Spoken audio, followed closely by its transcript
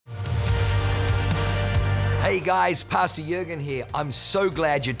Hey guys, Pastor Jurgen here. I'm so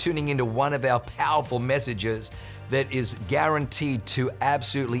glad you're tuning into one of our powerful messages that is guaranteed to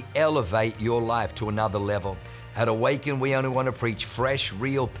absolutely elevate your life to another level. At Awaken, we only want to preach fresh,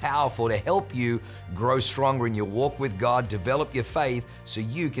 real, powerful to help you grow stronger in your walk with God, develop your faith so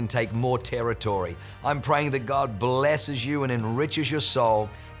you can take more territory. I'm praying that God blesses you and enriches your soul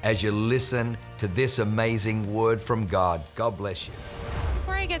as you listen to this amazing word from God. God bless you.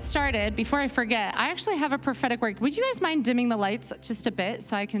 Before I get started, before I forget, I actually have a prophetic word. Would you guys mind dimming the lights just a bit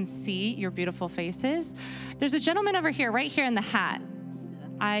so I can see your beautiful faces? There's a gentleman over here, right here in the hat.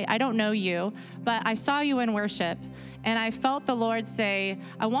 I don't know you, but I saw you in worship, and I felt the Lord say,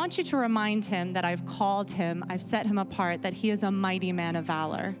 I want you to remind him that I've called him, I've set him apart, that he is a mighty man of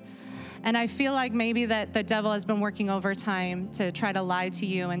valor. And I feel like maybe that the devil has been working overtime to try to lie to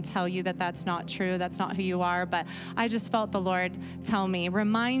you and tell you that that's not true, that's not who you are. But I just felt the Lord tell me,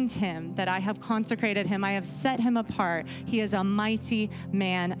 remind him that I have consecrated him, I have set him apart. He is a mighty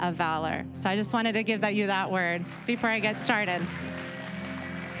man of valor. So I just wanted to give you that word before I get started.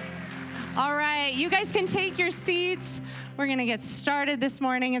 All right, you guys can take your seats. We're going to get started this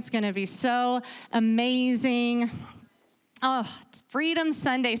morning. It's going to be so amazing. Oh, it's Freedom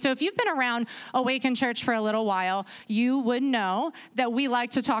Sunday. So if you've been around Awaken Church for a little while, you would know that we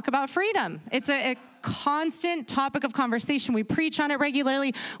like to talk about freedom. It's a constant topic of conversation. We preach on it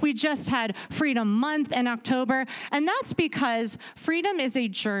regularly. We just had Freedom Month in October, and that's because freedom is a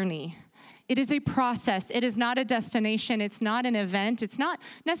journey. It is a process. It is not a destination. It's not an event. It's not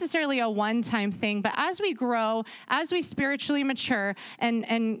necessarily a one-time thing. But as we grow, as we spiritually mature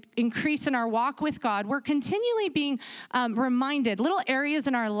and increase in our walk with God, we're continually being reminded. Little areas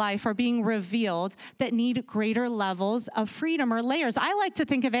in our life are being revealed that need greater levels of freedom or layers. I like to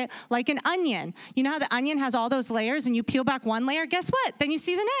think of it like an onion. You know how the onion has all those layers, and you peel back one layer, guess what? Then you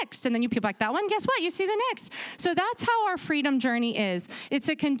see the next. And then you peel back that one, guess what? You see the next. So that's how our freedom journey is. It's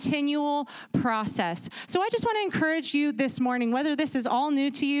a continual process. So I just want to encourage you this morning, whether this is all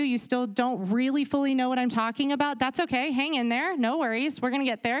new to you, you still don't really fully know what I'm talking about, that's okay. Hang in there. No worries. We're going to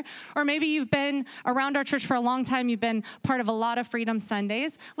get there. Or maybe you've been around our church for a long time. You've been part of a lot of Freedom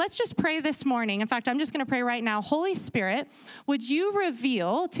Sundays. Let's just pray this morning. In fact, I'm just going to pray right now. Holy Spirit, would you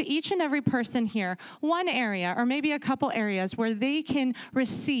reveal to each and every person here one area or maybe a couple areas where they can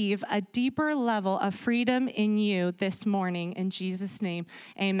receive a deeper level of freedom in you this morning. In Jesus' name,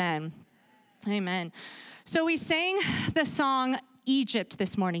 amen. Amen. So we sang the song Egypt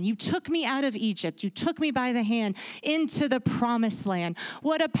this morning. You took me out of Egypt. You took me by the hand into the promised land.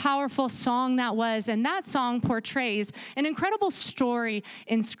 What a powerful song that was. And that song portrays an incredible story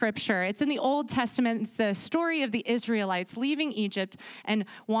in Scripture. It's in the Old Testament. It's the story of the Israelites leaving Egypt and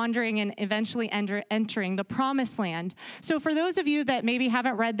wandering and eventually entering the promised land. So for those of you that maybe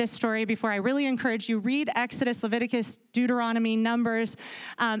haven't read this story before, I really encourage you, read Exodus, Leviticus, Deuteronomy, Numbers,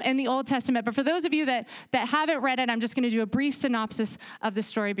 and the Old Testament. But for those of you that haven't read it, I'm just going to do a brief synopsis of the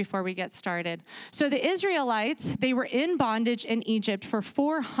story before we get started. So the Israelites, they were in bondage in Egypt for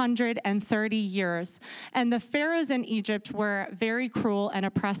 430 years. And the pharaohs in Egypt were very cruel and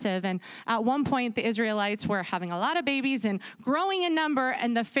oppressive. And at one point, the Israelites were having a lot of babies and growing in number.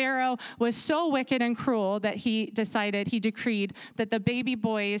 And the pharaoh was so wicked and cruel that he decreed that the baby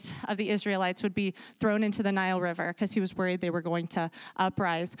boys of the Israelites would be thrown into the Nile River because he was worried they were going to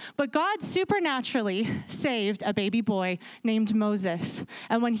uprise. But God supernaturally saved a baby boy named Moses.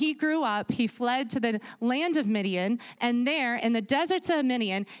 And when he grew up, he fled to the land of Midian, and there in the deserts of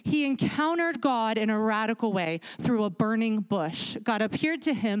Midian, he encountered God in a radical way through a burning bush. God appeared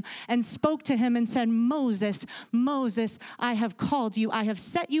to him and spoke to him and said, Moses, Moses, I have called you. I have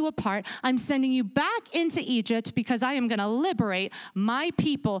set you apart. I'm sending you back into Egypt because I am going to liberate my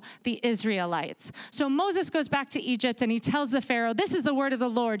people, the Israelites. So Moses goes back to Egypt and he tells the Pharaoh, this is the word of the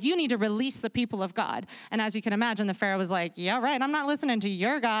Lord. You need to release the people of God. And as you can imagine, the Pharaoh was like, yeah, right. I'm not listening to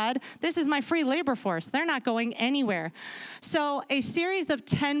your God. This is my free labor force. They're not going anywhere. So a series of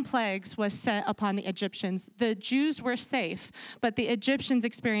 10 plagues was sent upon the Egyptians. The Jews were safe, but the Egyptians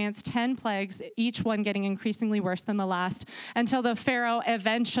experienced 10 plagues, each one getting increasingly worse than the last, until the Pharaoh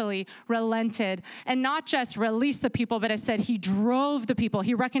eventually relented and not just released the people, but it said he drove the people.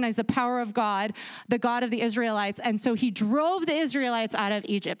 He recognized the power of God, the God of the Israelites, and so he drove the Israelites out of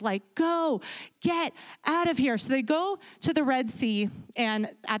Egypt. Like, go, get out of here. So they go to the Red Sea,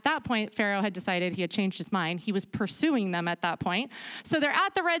 and at that point, Pharaoh had decided he had changed his mind. He was pursuing them at that point. So they're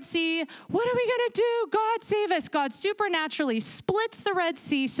at the Red Sea. What are we going to do? God save us. God supernaturally splits the Red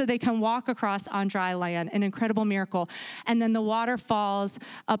Sea so they can walk across on dry land, an incredible miracle. And then the water falls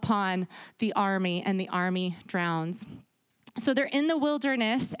upon the army, and the army drowns. So they're in the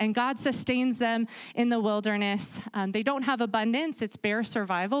wilderness, and God sustains them in the wilderness. They don't have abundance. It's bare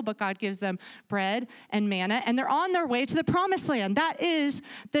survival, but God gives them bread and manna, and they're on their way to the promised land. That is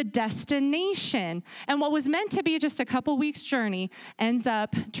the destination. And what was meant to be just a couple weeks' journey ends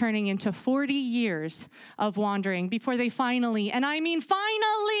up turning into 40 years of wandering before they finally, and I mean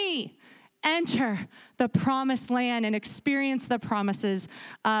finally, enter the promised land and experience the promises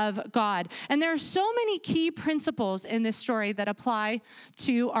of God. And there are so many key principles in this story that apply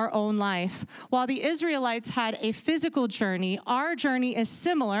to our own life. While the Israelites had a physical journey, our journey is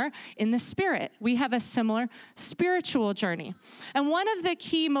similar in the spirit. We have a similar spiritual journey. And one of the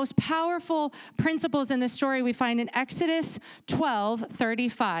key, most powerful principles in this story we find in Exodus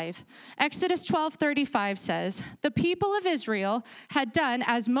 12:35. Exodus 12:35 says, "The people of Israel had done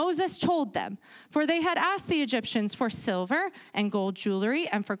as Moses told them, for they had asked the Egyptians for silver and gold jewelry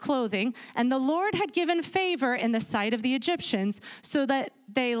and for clothing, and the Lord had given favor in the sight of the Egyptians, so that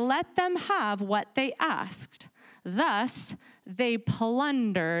they let them have what they asked. Thus, they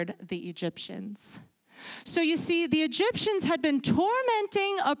plundered the Egyptians." So you see, the Egyptians had been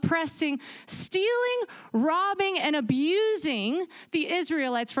tormenting, oppressing, stealing, robbing, and abusing the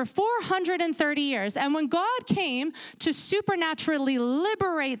Israelites for 430 years. And when God came to supernaturally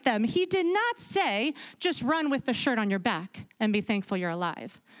liberate them, he did not say, just run with the shirt on your back and be thankful you're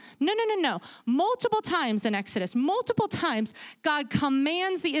alive. No. Multiple times in Exodus, multiple times, God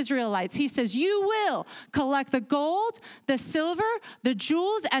commands the Israelites. He says, you will collect the gold, the silver, the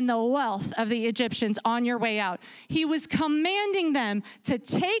jewels, and the wealth of the Egyptians on your way out. He was commanding them to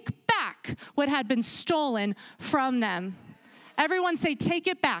take back what had been stolen from them. Everyone say, take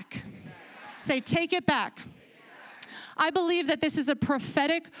it back. Say, take it back. I believe that this is a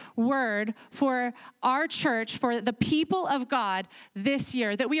prophetic word for our church, for the people of God this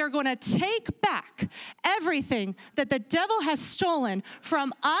year, that we are going to take back everything that the devil has stolen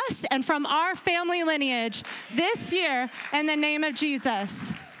from us and from our family lineage this year in the name of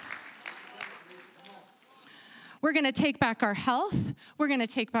Jesus. We're going to take back our health. We're going to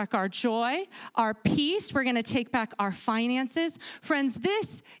take back our joy, our peace. We're going to take back our finances. Friends,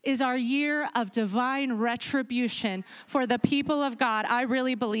 this is our year of divine retribution for the people of God. I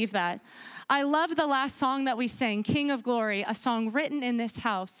really believe that. I love the last song that we sang, King of Glory, a song written in this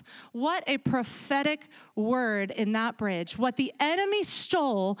house. What a prophetic word in that bridge. What the enemy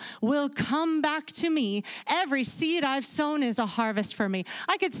stole will come back to me. Every seed I've sown is a harvest for me.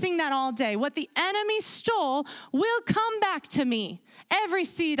 I could sing that all day. What the enemy stole will come back to me. Every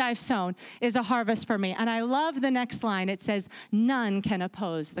seed I've sown is a harvest for me. And I love the next line. It says, none can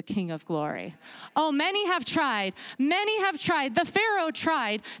oppose the King of Glory. Oh, many have tried. Many have tried. The Pharaoh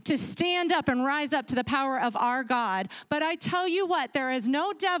tried to stand up and rise up to the power of our God. But I tell you what, there is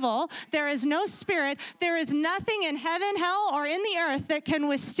no devil, there is no spirit, there is nothing in heaven, hell, or in the earth that can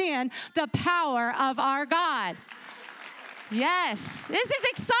withstand the power of our God. Yes, this is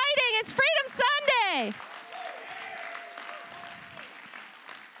exciting. It's Freedom Sunday.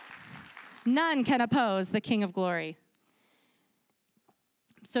 None can oppose the King of Glory.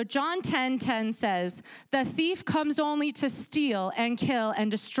 So John 10:10 says, the thief comes only to steal and kill and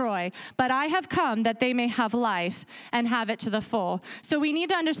destroy, but I have come that they may have life and have it to the full. So we need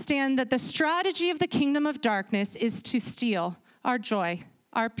to understand that the strategy of the kingdom of darkness is to steal our joy,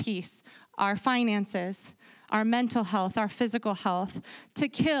 our peace, our finances, our mental health, our physical health, to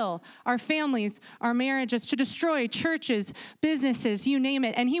kill our families, our marriages, to destroy churches, businesses, you name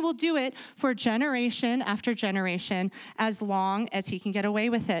it. And he will do it for generation after generation as long as he can get away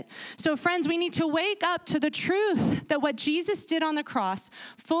with it. So friends, we need to wake up to the truth that what Jesus did on the cross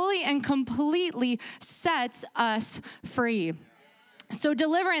fully and completely sets us free. So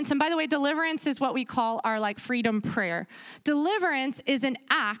deliverance, and by the way, deliverance is what we call our freedom prayer. Deliverance is an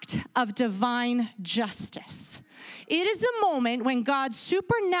act of divine justice. It is the moment when God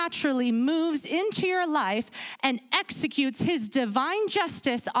supernaturally moves into your life and executes his divine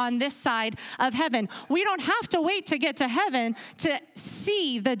justice on this side of heaven. We don't have to wait to get to heaven to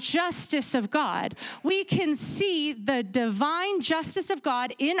see the justice of God. We can see the divine justice of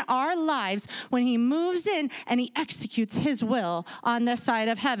God in our lives when he moves in and he executes his will on this side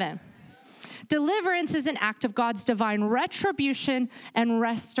of heaven. Deliverance is an act of God's divine retribution and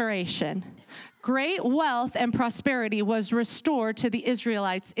restoration. Great wealth and prosperity was restored to the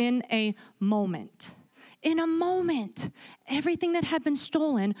Israelites in a moment. In a moment, everything that had been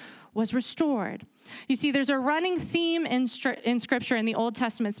stolen was restored. You see, there's a running theme in Scripture in the Old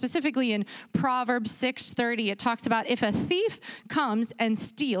Testament, specifically in Proverbs 6:30. It talks about if a thief comes and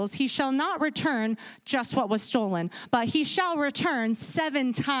steals, he shall not return just what was stolen, but he shall return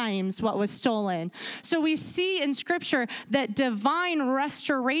 7 times what was stolen. So we see in Scripture that divine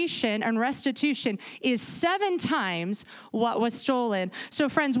restoration and restitution is 7 times what was stolen. So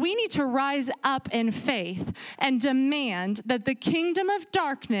friends, we need to rise up in faith and demand that the kingdom of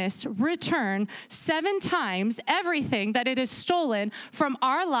darkness return 7 times everything that it has stolen from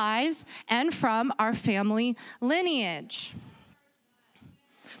our lives and from our family lineage.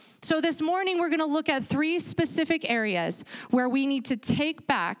 So this morning, we're going to look at 3 specific areas where we need to take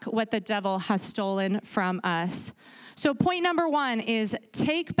back what the devil has stolen from us. So point number 1 is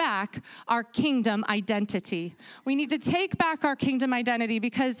take back our kingdom identity. We need to take back our kingdom identity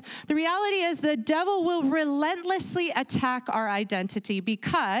because the reality is the devil will relentlessly attack our identity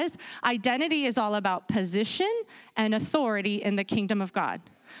because identity is all about position and authority in the kingdom of God.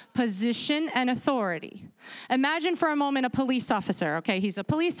 Position and authority. Imagine for a moment a police officer, okay? He's a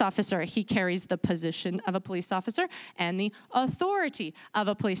police officer. He carries the position of a police officer and the authority of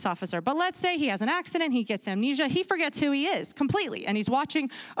a police officer. But let's say he has an accident, he gets amnesia, he forgets who he is completely, and he's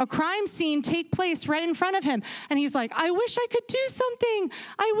watching a crime scene take place right in front of him, and he's like, I wish I could do something.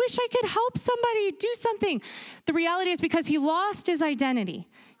 I wish I could help somebody do something. The reality is because he lost his identity.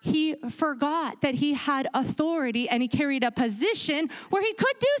 He forgot that he had authority and he carried a position where he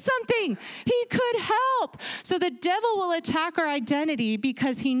could do something. He could help. So the devil will attack our identity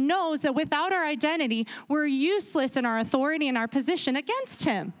because he knows that without our identity, we're useless in our authority and our position against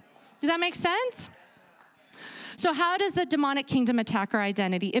him. Does that make sense? So how does the demonic kingdom attack our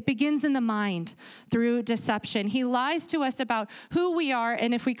identity? It begins in the mind through deception. He lies to us about who we are,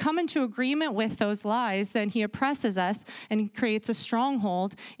 and if we come into agreement with those lies, then he oppresses us and creates a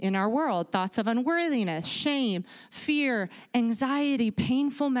stronghold in our world. Thoughts of unworthiness, shame, fear, anxiety,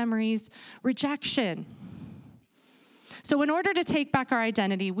 painful memories, rejection. So in order to take back our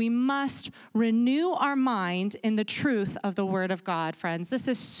identity, we must renew our mind in the truth of the Word of God, friends. This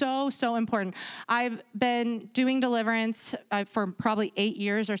is so, so important. I've been doing deliverance for probably 8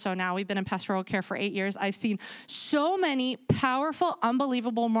 years or so now. We've been in pastoral care for 8 years. I've seen so many powerful,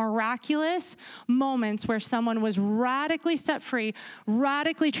 unbelievable, miraculous moments where someone was radically set free,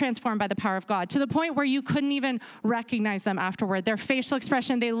 radically transformed by the power of God, to the point where you couldn't even recognize them afterward. Their facial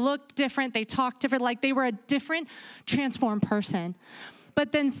expression, they looked different, they talked different, like they were a different transformed person.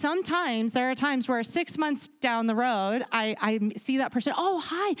 But then sometimes there are times where 6 months down the road, I see that person, oh,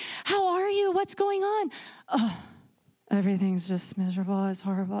 hi, how are you? What's going on? Oh, everything's just miserable. It's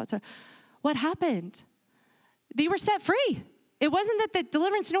horrible. What happened? They were set free. It wasn't that the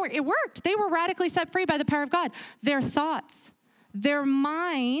deliverance didn't work. It worked. They were radically set free by the power of God. Their thoughts, their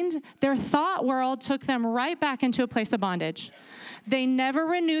mind, their thought world took them right back into a place of bondage. They never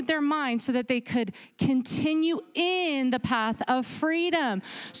renewed their mind so that they could continue in the path of freedom.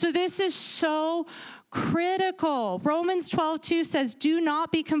 So this is so critical. Romans 12:2 says, do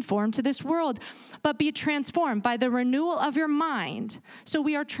not be conformed to this world, but be transformed by the renewal of your mind. So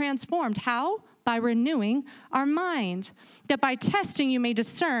we are transformed. How? By renewing our mind, that by testing you may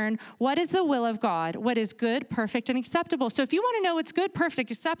discern what is the will of God, what is good, perfect, and acceptable. So if you want to know what's good, perfect,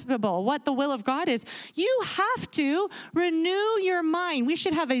 acceptable, what the will of God is, you have to renew your mind. We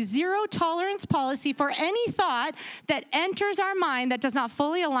should have a 0 tolerance policy for any thought that enters our mind that does not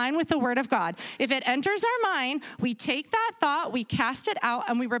fully align with the Word of God. If it enters our mind, we take that thought, we cast it out,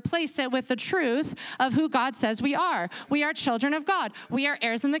 and we replace it with the truth of who God says we are. We are children of God. We are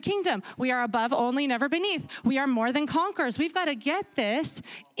heirs in the kingdom. We are above only, never beneath. We are more than conquerors. We've got to get this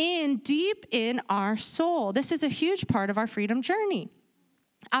in deep in our soul. This is a huge part of our freedom journey.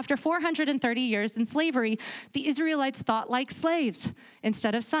 After 430 years in slavery, the Israelites thought like slaves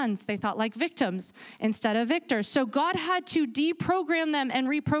instead of sons. They thought like victims instead of victors. So God had to deprogram them and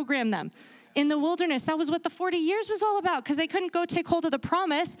reprogram them. In the wilderness, that was what the 40 years was all about, because they couldn't go take hold of the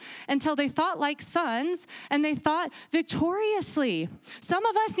promise until they thought like sons and they thought victoriously. Some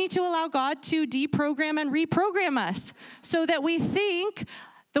of us need to allow God to deprogram and reprogram us so that we think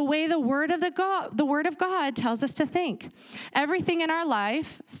the way the Word of God tells us to think. Everything in our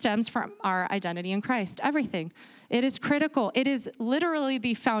life stems from our identity in Christ. Everything. It is critical. It is literally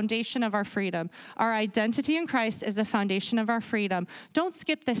the foundation of our freedom. Our identity in Christ is the foundation of our freedom. Don't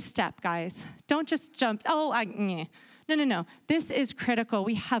skip this step, guys. Don't just jump. No. This is critical.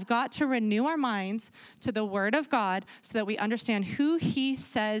 We have got to renew our minds to the Word of God so that we understand who He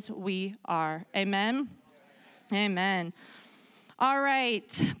says we are. Amen? Amen. All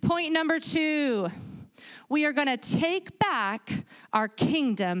right. Point number 2. We are going to take back our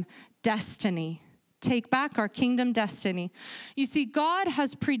kingdom destiny. take back our kingdom destiny. You see, God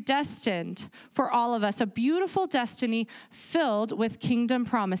has predestined for all of us a beautiful destiny filled with kingdom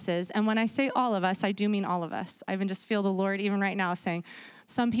promises. And when I say all of us, I do mean all of us. I even just feel the Lord even right now saying,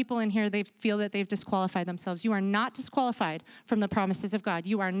 some people in here, they feel that they've disqualified themselves. You are not disqualified from the promises of God.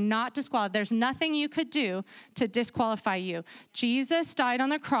 You are not disqualified. There's nothing you could do to disqualify you. Jesus died on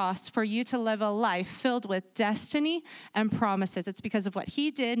the cross for you to live a life filled with destiny and promises. It's because of what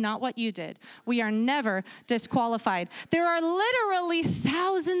he did, not what you did. We are never disqualified. There are literally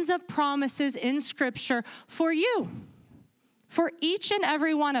thousands of promises in Scripture for you, for each and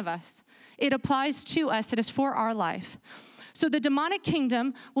every one of us. It applies to us. It is for our life. So the demonic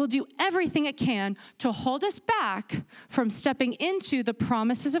kingdom will do everything it can to hold us back from stepping into the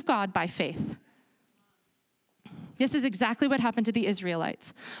promises of God by faith. This is exactly what happened to the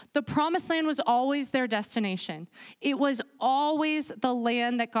Israelites. The promised land was always their destination. It was always the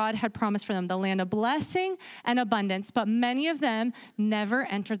land that God had promised for them, the land of blessing and abundance. But many of them never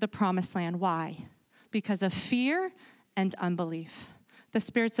entered the promised land. Why? Because of fear and unbelief. The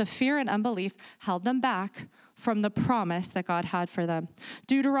spirits of fear and unbelief held them back from the promise that God had for them.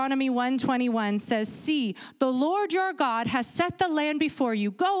 Deuteronomy 1:21 says, "See, the Lord your God has set the land before you.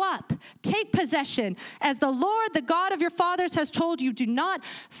 Go up, take possession. As the Lord, the God of your fathers, has told you, do not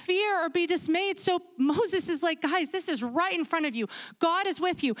fear or be dismayed." So Moses is like, guys, this is right in front of you. God is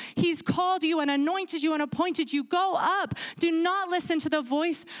with you. He's called you and anointed you and appointed you. Go up. Do not listen to the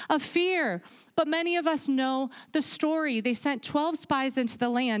voice of fear. But many of us know the story. They sent 12 spies into the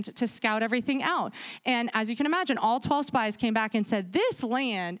land to scout everything out. And as you can imagine, all 12 spies came back and said, this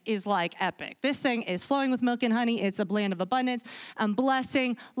land is like epic. This thing is flowing with milk and honey. It's a land of abundance and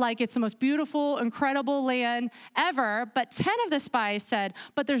blessing. Like it's the most beautiful, incredible land ever. But 10 of the spies said,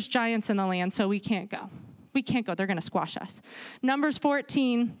 but there's giants in the land, so we can't go. We can't go. They're going to squash us. Numbers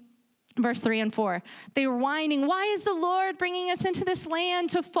 14. Verse 3 and 4, they were whining, "Why is the Lord bringing us into this land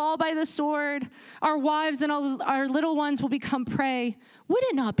to fall by the sword? Our wives and all our little ones will become prey. Would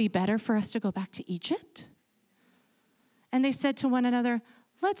it not be better for us to go back to Egypt?" And they said to one another,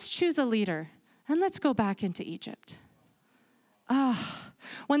 "Let's choose a leader and let's go back into Egypt."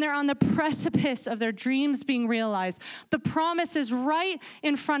 When they're on the precipice of their dreams being realized, the promise is right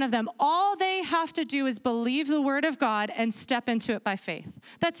in front of them. All they have to do is believe the word of God and step into it by faith.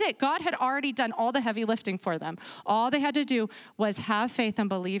 That's it. God had already done all the heavy lifting for them. All they had to do was have faith and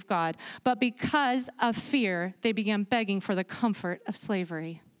believe God. But because of fear, they began begging for the comfort of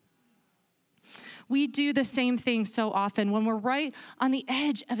slavery. We do the same thing so often when we're right on the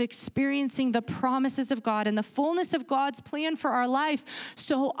edge of experiencing the promises of God and the fullness of God's plan for our life.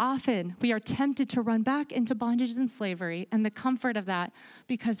 So often we are tempted to run back into bondage and slavery and the comfort of that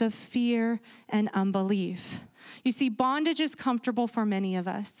because of fear and unbelief. You see, bondage is comfortable for many of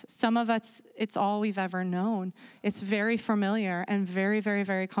us. Some of us, it's all we've ever known. It's very familiar and very, very,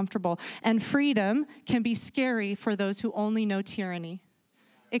 very comfortable. And freedom can be scary for those who only know tyranny.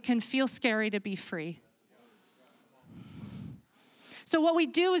 It can feel scary to be free. So what we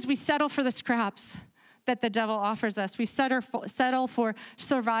do is we settle for the scraps that the devil offers us. We settle for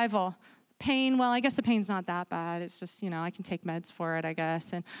survival. Pain, well, I guess the pain's not that bad. It's just, I can take meds for it, I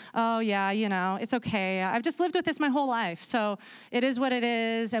guess. And, oh, yeah, it's okay. I've just lived with this my whole life, so it is what it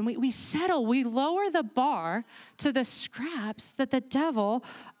is. And we settle. We lower the bar to the scraps that the devil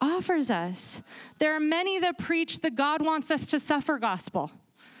offers us. There are many that preach the God wants us to suffer gospel.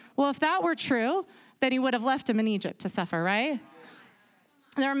 Well, if that were true, then he would have left him in Egypt to suffer, right?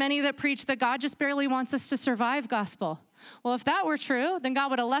 There are many that preach that God just barely wants us to survive gospel. Well, if that were true, then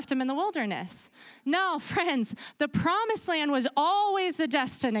God would have left him in the wilderness. No, friends, the promised land was always the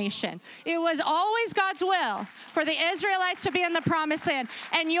destination. It was always God's will for the Israelites to be in the promised land.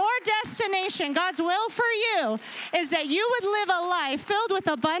 And your destination, God's will for you, is that you would live a life filled with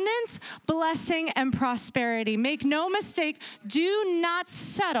abundance, blessing, and prosperity. Make no mistake, do not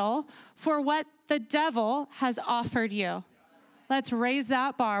settle for what the devil has offered you. Let's raise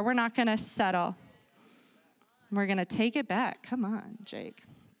that bar. We're not going to settle. We're going to take it back. Come on, Jake.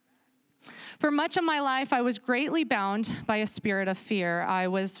 For much of my life, I was greatly bound by a spirit of fear. I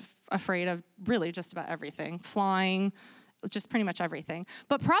was afraid of really just about everything, flying, just pretty much everything.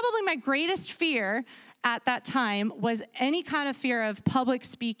 But probably my greatest fear at that time was any kind of fear of public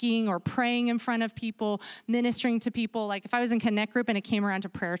speaking or praying in front of people, ministering to people. Like if I was in Connect group and it came around to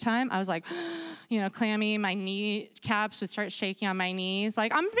prayer time, I was like, clammy, my knee caps would start shaking on my knees.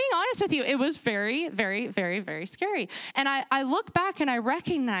 Like, I'm being honest with you, it was very, very, very, very scary. And I look back and I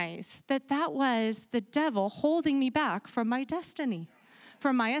recognize that was the devil holding me back from my destiny,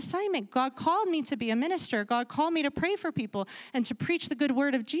 for my assignment. God called me to be a minister. God called me to pray for people and to preach the good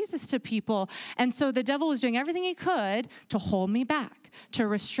word of Jesus to people. And so the devil was doing everything he could to hold me back, to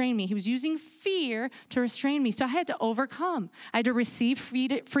restrain me. He was using fear to restrain me. So I had to overcome. I had to receive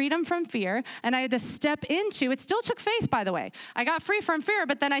freedom from fear, and I had to step into, it still took faith, by the way. I got free from fear,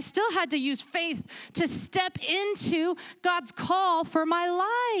 but then I still had to use faith to step into God's call for my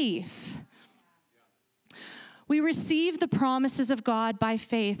life. We receive the promises of God by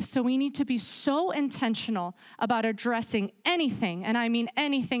faith, so we need to be so intentional about addressing anything, and I mean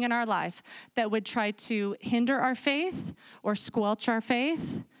anything in our life, that would try to hinder our faith or squelch our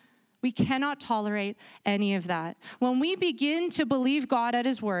faith. We cannot tolerate any of that. When we begin to believe God at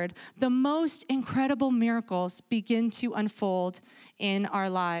his word, the most incredible miracles begin to unfold in our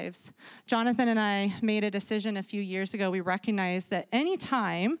lives. Jonathan and I made a decision a few years ago. We recognized that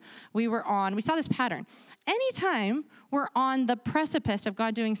anytime we saw this pattern. Anytime we're on the precipice of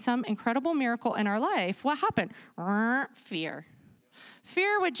God doing some incredible miracle in our life, what happened? Fear.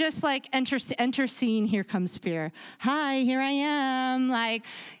 Fear would just like enter scene. Here comes fear. Hi, here I am.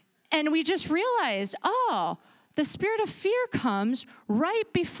 And we just realized, the spirit of fear comes right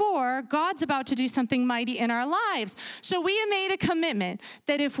before God's about to do something mighty in our lives. So we have made a commitment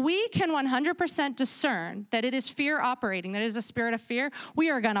that if we can 100% discern that it is fear operating, that it is a spirit of fear, we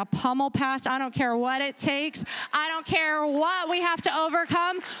are going to pummel past. I don't care what it takes. I don't care what we have to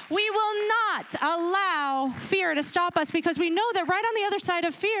overcome. We will not allow fear to stop us, because we know that right on the other side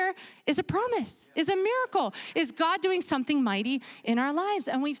of fear is a promise, is a miracle, is God doing something mighty in our lives.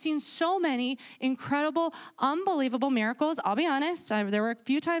 And we've seen so many incredible, unbelievable miracles. I'll be honest, there were a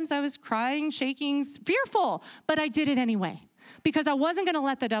few times I was crying, shaking, fearful, but I did it anyway because I wasn't going to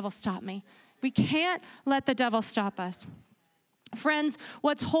let the devil stop me. We can't let the devil stop us. Friends,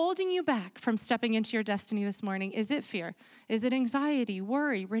 what's holding you back from stepping into your destiny this morning? Is it fear? Is it anxiety,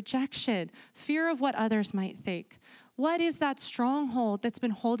 worry, rejection, fear of what others might think? What is that stronghold that's been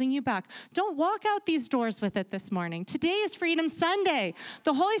holding you back? Don't walk out these doors with it this morning. Today is Freedom Sunday.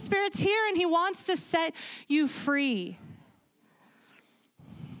 The Holy Spirit's here and he wants to set you free.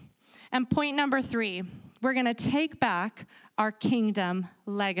 And point number 3, we're going to take back our kingdom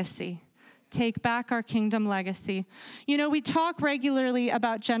legacy. Take back our kingdom legacy. You know, we talk regularly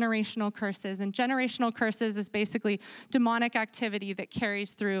about generational curses, and generational curses is basically demonic activity that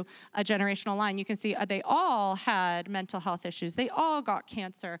carries through a generational line. You can see they all had mental health issues. They all got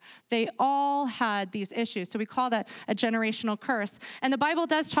cancer. They all had these issues. So we call that a generational curse. And the Bible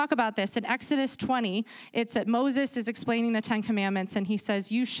does talk about this. In Exodus 20, it's that Moses is explaining the 10 Commandments, and he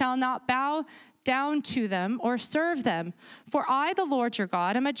says, "You shall not bow down to them or serve them. For I, the Lord your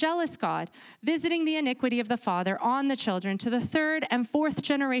God, am a jealous God, visiting the iniquity of the father on the children to the 3rd and 4th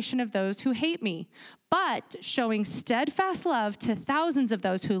generation of those who hate me, but showing steadfast love to thousands of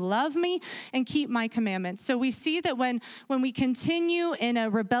those who love me and keep my commandments." So we see that when we continue in a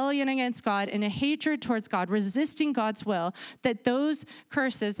rebellion against God, in a hatred towards God, resisting God's will, that those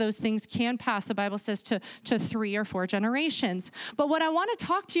curses, those things can pass, the Bible says, to 3 or 4 generations. But what I want to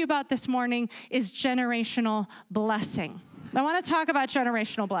talk to you about this morning is generational blessing. I want to talk about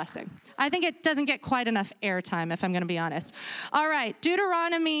generational blessing. I think it doesn't get quite enough airtime, if I'm going to be honest. All right,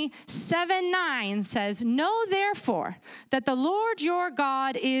 Deuteronomy 7:9 says, "Know therefore that the Lord your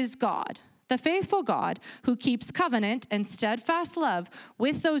God is God, the faithful God who keeps covenant and steadfast love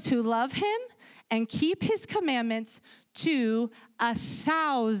with those who love him and keep his commandments to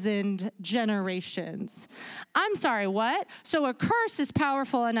 1,000 generations." I'm sorry, what? So a curse is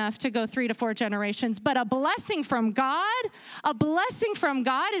powerful enough to go 3 to 4 generations, but a blessing from God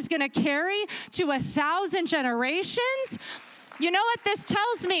is going to carry to 1,000 generations? You know what this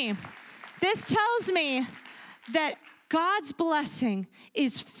tells me? This tells me that God's blessing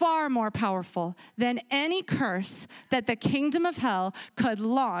is far more powerful than any curse that the kingdom of hell could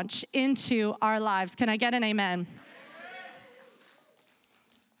launch into our lives. Can I get an amen?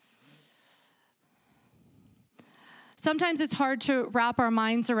 Sometimes it's hard to wrap our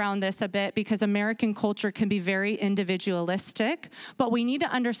minds around this a bit because American culture can be very individualistic, but we need to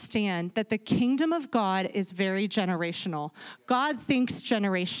understand that the kingdom of God is very generational. God thinks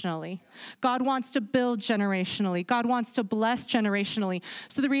generationally. God wants to build generationally. God wants to bless generationally.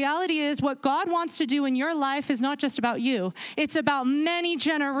 So the reality is what God wants to do in your life is not just about you. It's about many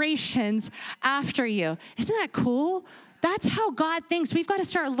generations after you. Isn't that cool? That's how God thinks. We've got to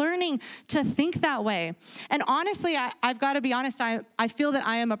start learning to think that way. And honestly, I've got to be honest, I feel that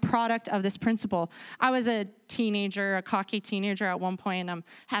I am a product of this principle. I was a teenager, a cocky teenager at one point. I'm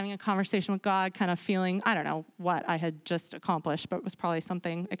having a conversation with God, kind of feeling, I don't know what I had just accomplished, but it was probably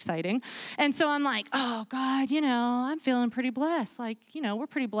something exciting. And so I'm like, oh, God, I'm feeling pretty blessed. Like, we're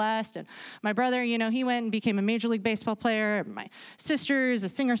pretty blessed. And my brother, he went and became a Major League Baseball player. My sister's a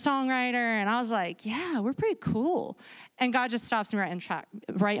singer-songwriter. And I was like, yeah, we're pretty cool. And God just stops me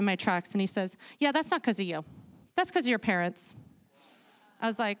right in my tracks. And he says, yeah, that's not because of you. That's because of your parents. I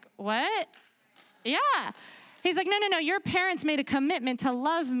was like, what? Yeah. He's like, no. Your parents made a commitment to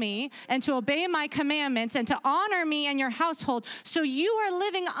love me and to obey my commandments and to honor me and your household. So you are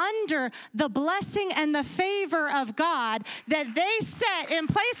living under the blessing and the favor of God that they set in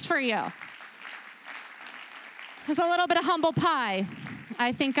place for you. There's a little bit of humble pie.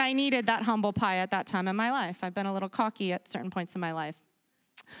 I think I needed that humble pie at that time in my life. I've been a little cocky at certain points in my life.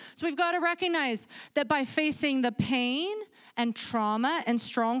 So we've got to recognize that by facing the pain and trauma and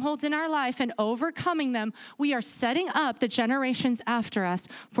strongholds in our life and overcoming them, we are setting up the generations after us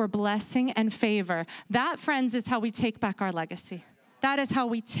for blessing and favor. That, friends, is how we take back our legacy. That is how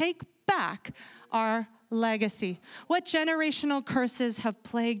we take back our legacy. What generational curses have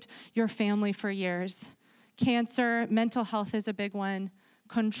plagued your family for years? Cancer, mental health is a big one,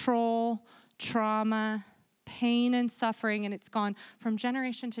 control, trauma, pain and suffering, and it's gone from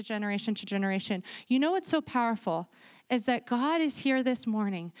generation to generation to generation. You know what's so powerful is that God is here this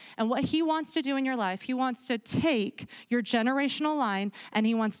morning, and what he wants to do in your life, he wants to take your generational line and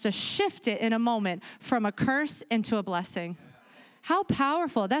he wants to shift it in a moment from a curse into a blessing. How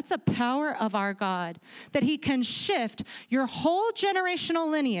powerful. That's the power of our God, that he can shift your whole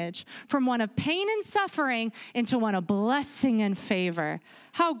generational lineage from one of pain and suffering into one of blessing and favor.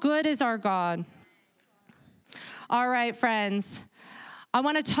 How good is our God? All right, friends, I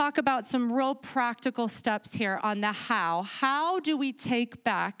want to talk about some real practical steps here on the how. How do we take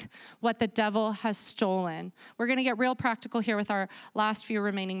back what the devil has stolen? We're going to get real practical here with our last few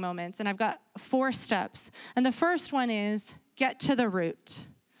remaining moments, and I've got 4 steps. And the first one is get to the root.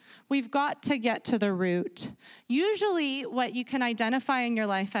 We've got to get to the root. Usually what you can identify in your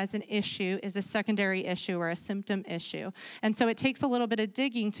life as an issue is a secondary issue or a symptom issue. And so it takes a little bit of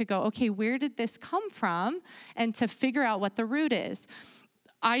digging to go, okay, where did this come from? And to figure out what the root is.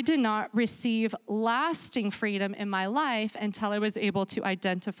 I did not receive lasting freedom in my life until I was able to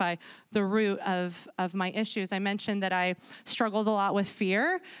identify the root of my issues. I mentioned that I struggled a lot with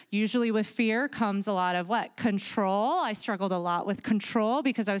fear. Usually with fear comes a lot of what? Control. I struggled a lot with control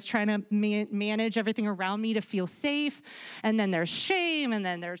because I was trying to manage everything around me to feel safe. And then there's shame, and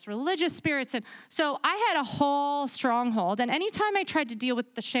then there's religious spirits. And so I had a whole stronghold. And anytime I tried to deal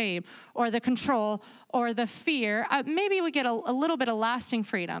with the shame or the control or the fear, maybe we get a little bit of lasting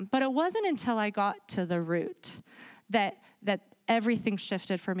freedom. But it wasn't until I got to the root that everything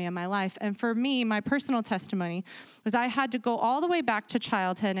shifted for me in my life. And for me, my personal testimony was I had to go all the way back to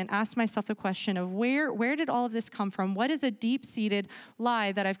childhood and ask myself the question of where did all of this come from? What is a deep-seated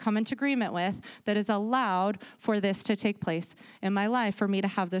lie that I've come into agreement with that has allowed for this to take place in my life, for me to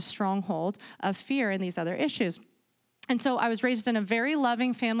have this stronghold of fear and these other issues? And so I was raised in a very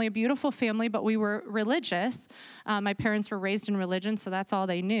loving family, a beautiful family, but we were religious. My parents were raised in religion, so that's all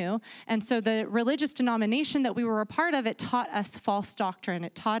they knew. And so the religious denomination that we were a part of, it taught us false doctrine.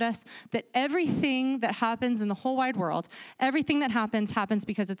 It taught us that everything that happens in the whole wide world, everything that happens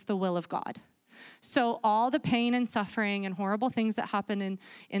because it's the will of God. So all the pain and suffering and horrible things that happen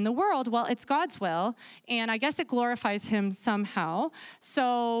in the world, well, it's God's will, and I guess it glorifies him somehow.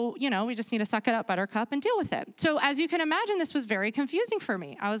 So, we just need to suck it up, buttercup, and deal with it. So as you can imagine, this was very confusing for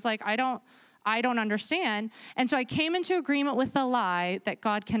me. I was like, I don't understand. And so I came into agreement with the lie that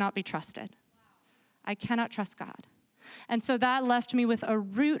God cannot be trusted. I cannot trust God. And so that left me with a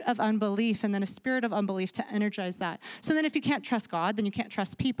root of unbelief and then a spirit of unbelief to energize that. So then if you can't trust God, then you can't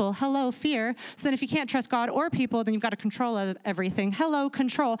trust people. Hello, fear. So then if you can't trust God or people, then you've got to control everything. Hello,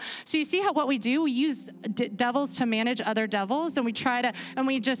 control. So you see what we do? We use devils to manage other devils, and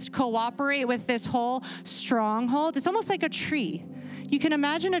we just cooperate with this whole stronghold. It's almost like a tree. You can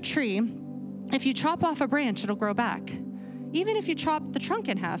imagine a tree. If you chop off a branch, it'll grow back. Even if you chop the trunk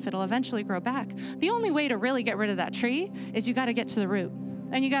in half, it'll eventually grow back. The only way to really get rid of that tree is you got to get to the root.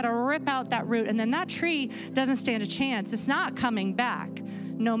 And you got to rip out that root. And then that tree doesn't stand a chance. It's not coming back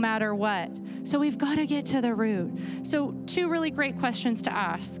no matter what. So we've got to get to the root. So 2 really great questions to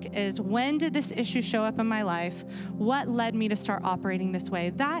ask is, when did this issue show up in my life? What led me to start operating this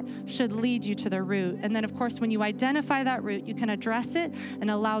way? That should lead you to the root. And then, of course, when you identify that root, you can address it and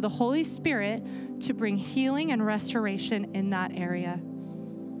allow the Holy Spirit to bring healing and restoration in that area.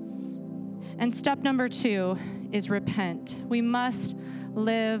 And step number 2 is repent. We must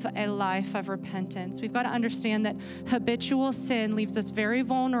live a life of repentance. We've got to understand that habitual sin leaves us very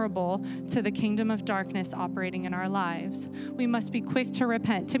vulnerable to the kingdom of darkness operating in our lives. We must be quick to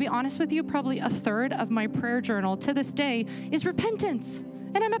repent. To be honest with you, probably a third of my prayer journal to this day is repentance.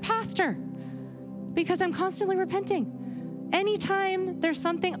 And I'm a pastor because I'm constantly repenting. Anytime there's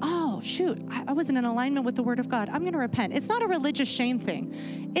something, oh, shoot, I wasn't in alignment with the word of God, I'm going to repent. It's not a religious shame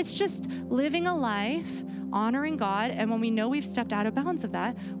thing. It's just living a life honoring God. And when we know we've stepped out of bounds of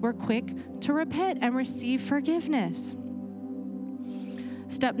that, we're quick to repent and receive forgiveness.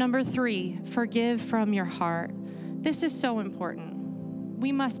 Step number 3, forgive from your heart. This is so important.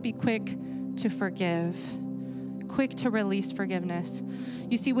 We must be quick to forgive, quick to release forgiveness.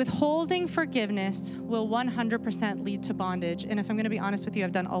 You see, withholding forgiveness will 100% lead to bondage. And if I'm going to be honest with you,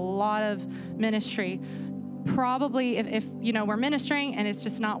 I've done a lot of ministry. Probably if we're ministering and it's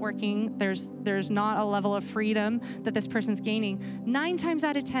just not working, there's not a level of freedom that this person's gaining. 9 times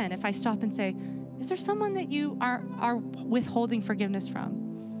out of 10, if I stop and say, is there someone that you are withholding forgiveness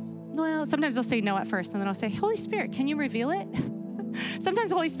from? Well, sometimes they'll say no at first, and then I'll say, Holy Spirit, can you reveal it?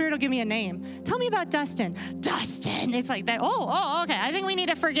 Sometimes the Holy Spirit will give me a name. Tell me about Dustin. Dustin. It's like that. Oh, okay. I think we need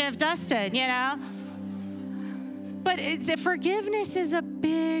to forgive Dustin, But forgiveness is a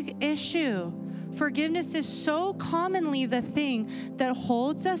big issue. Forgiveness is so commonly the thing that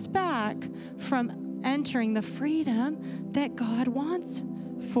holds us back from entering the freedom that God wants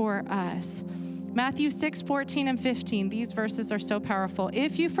for us. Matthew 6:14 and 15, these verses are so powerful.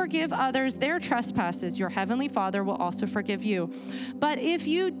 If you forgive others their trespasses, your heavenly Father will also forgive you. But if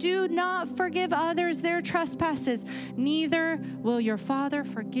you do not forgive others their trespasses, neither will your Father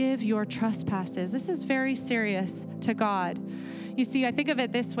forgive your trespasses. This is very serious to God. You see, I think of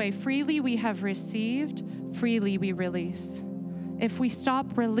it this way. Freely we have received, freely we release. If we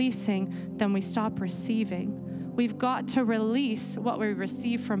stop releasing, then we stop receiving. We've got to release what we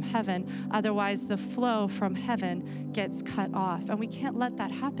receive from heaven. Otherwise, the flow from heaven gets cut off, and we can't let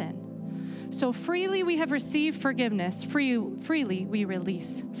that happen. So freely we have received forgiveness. Freely we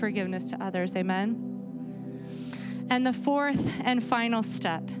release forgiveness to others. Amen? And the 4th and final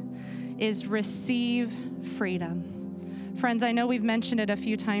step is receive freedom. Friends, I know we've mentioned it a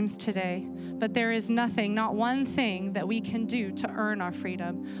few times today, but there is nothing, not one thing that we can do to earn our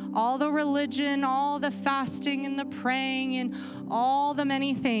freedom. All the religion, all the fasting and the praying and all the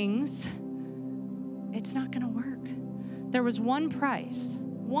many things, it's not going to work. There was one price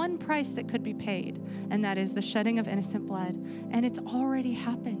that could be paid, and that is the shedding of innocent blood. And it's already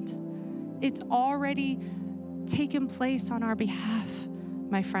happened. It's already taken place on our behalf,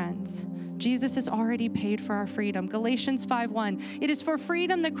 my friends. Jesus has already paid for our freedom. Galatians 5:1, it is for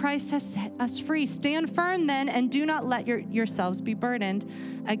freedom that Christ has set us free. Stand firm then, and do not let yourselves be burdened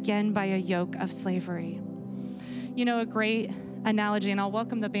again by a yoke of slavery. A great analogy, and I'll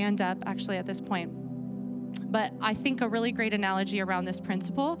welcome the band up actually at this point. But I think a really great analogy around this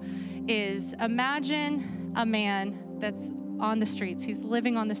principle is imagine a man that's on the streets. He's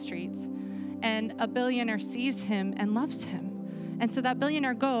living on the streets, and a billionaire sees him and loves him. And so that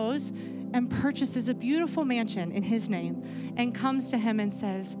billionaire goes and purchases a beautiful mansion in his name and comes to him and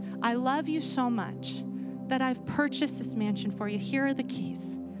says, I love you so much that I've purchased this mansion for you. Here are the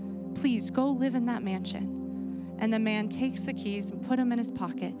keys. Please go live in that mansion. And the man takes the keys and put them in his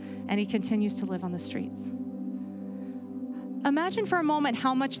pocket, and he continues to live on the streets. Imagine for a moment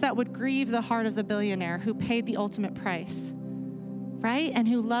how much that would grieve the heart of the billionaire who paid the ultimate price, right? And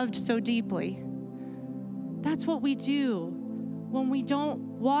who loved so deeply. That's what we do when we don't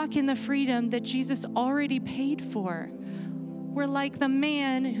walk in the freedom that Jesus already paid for. We're like the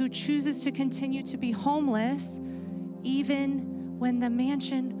man who chooses to continue to be homeless even when the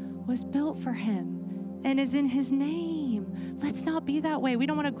mansion was built for him and is in his name. Let's not be that way. We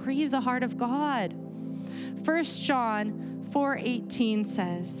don't want to grieve the heart of God. 1 John 4:18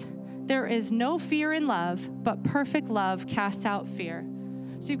 says, there is no fear in love, but perfect love casts out fear.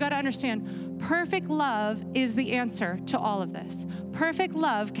 So you've got to understand, perfect love is the answer to all of this. Perfect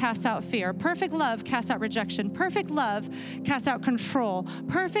love casts out fear. Perfect love casts out rejection. Perfect love casts out control.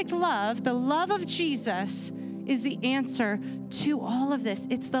 Perfect love, the love of Jesus, is the answer to all of this.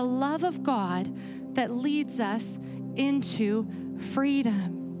 It's the love of God that leads us into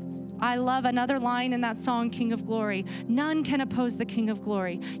freedom. I love another line in that song, King of Glory. None can oppose the King of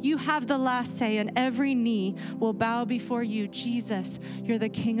Glory. You have the last say, and every knee will bow before you. Jesus, you're the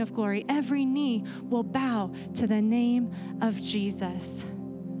King of Glory. Every knee will bow to the name of Jesus.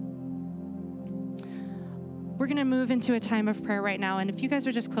 We're going to move into a time of prayer right now, and if you guys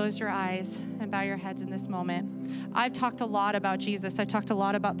would just close your eyes and bow your heads in this moment. I've talked a lot about Jesus. I've talked a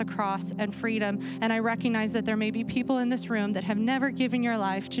lot about the cross and freedom, and I recognize that there may be people in this room that have never given your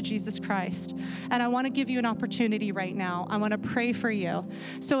life to Jesus Christ. And I want to give you an opportunity right now. I want to pray for you.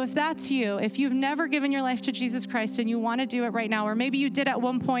 So if that's you, if you've never given your life to Jesus Christ and you want to do it right now, or maybe you did at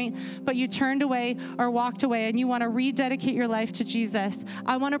one point, but you turned away or walked away and you want to rededicate your life to Jesus,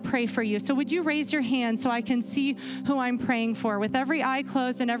 I want to pray for you. So would you raise your hand so I can see who I'm praying for? With every eye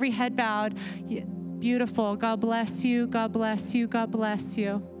closed and every head bowed. Beautiful. God bless you. God bless you. God bless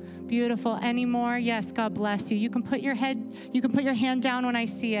you. Beautiful. Any more? Yes, God bless you. You can put your hand down when I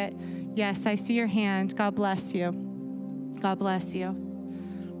see it. Yes, I see your hand. God bless you. God bless you.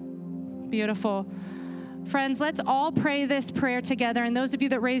 Beautiful. Friends, let's all pray this prayer together. And those of you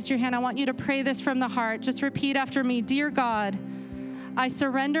that raised your hand, I want you to pray this from the heart. Just repeat after me. Dear God, I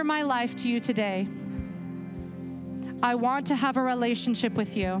surrender my life to you today. I want to have a relationship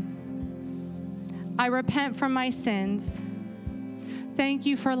with you. I repent from my sins. Thank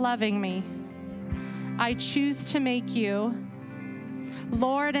you for loving me. I choose to make you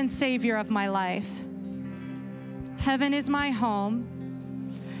Lord and Savior of my life. Heaven is my home,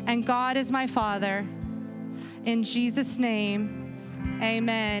 and God is my Father. In Jesus' name,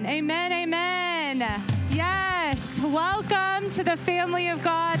 amen. Amen, amen. Yes, welcome to the family of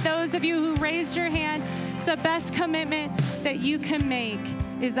God. Those of you who raised your hand, it's the best commitment that you can make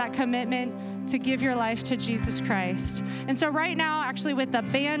is that commitment to give your life to Jesus Christ. And so right now, actually with the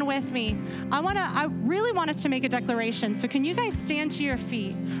band with me, I really want us to make a declaration. So can you guys stand to your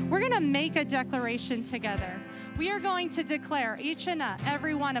feet? We're going to make a declaration together. We are going to declare, each and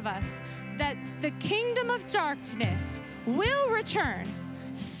every one of us, that the kingdom of darkness will return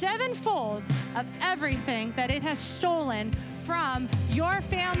sevenfold of everything that it has stolen from your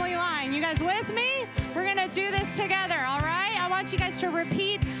family line. You guys with me? We're going to do this together, all right? I want you guys to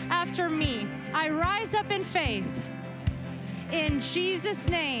repeat after me. I rise up in faith in Jesus'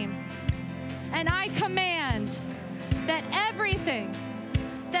 name, and I command that everything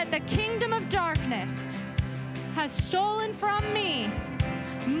that the kingdom of darkness has stolen from me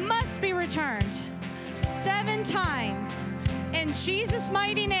must be returned 7 times in Jesus'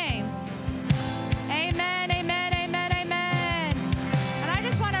 mighty name. Amen, amen, amen, amen. And I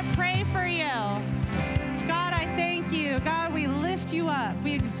just want to pray for you. God, I thank you. God, we lift you up.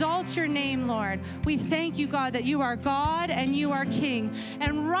 We exalt your name, Lord. We thank you, God, that you are God and you are King.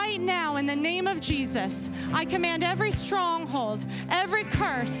 And right now, in the name of Jesus, I command every stronghold, every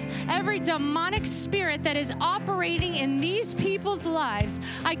curse, every demonic spirit that is operating in these people's lives,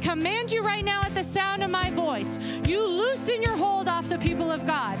 I command you right now at the sound of my voice, you loosen your hold off the people of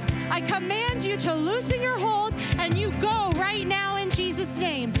God. I command you to loosen your hold and you go right now in Jesus'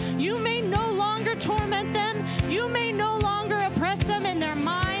 name. You may no longer torment them. You may no longer oppress them in their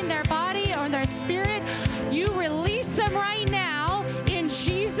mind, their body, or their spirit. You release them right now in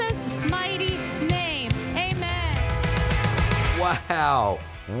Jesus' mighty name. Amen. Wow,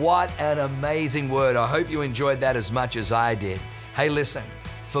 what an amazing word. I hope you enjoyed that as much as I did. Hey, listen,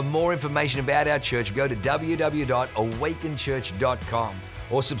 for more information about our church, go to www.awakenchurch.com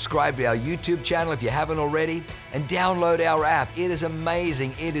or subscribe to our YouTube channel if you haven't already, and download our app. It is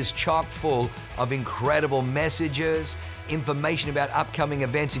amazing. It is chock full of incredible messages, information about upcoming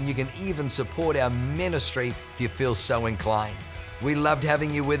events, and you can even support our ministry if you feel so inclined. We loved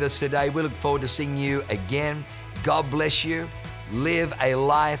having you with us today. We look forward to seeing you again. God bless you. Live a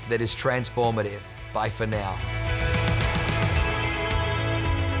life that is transformative. Bye for now.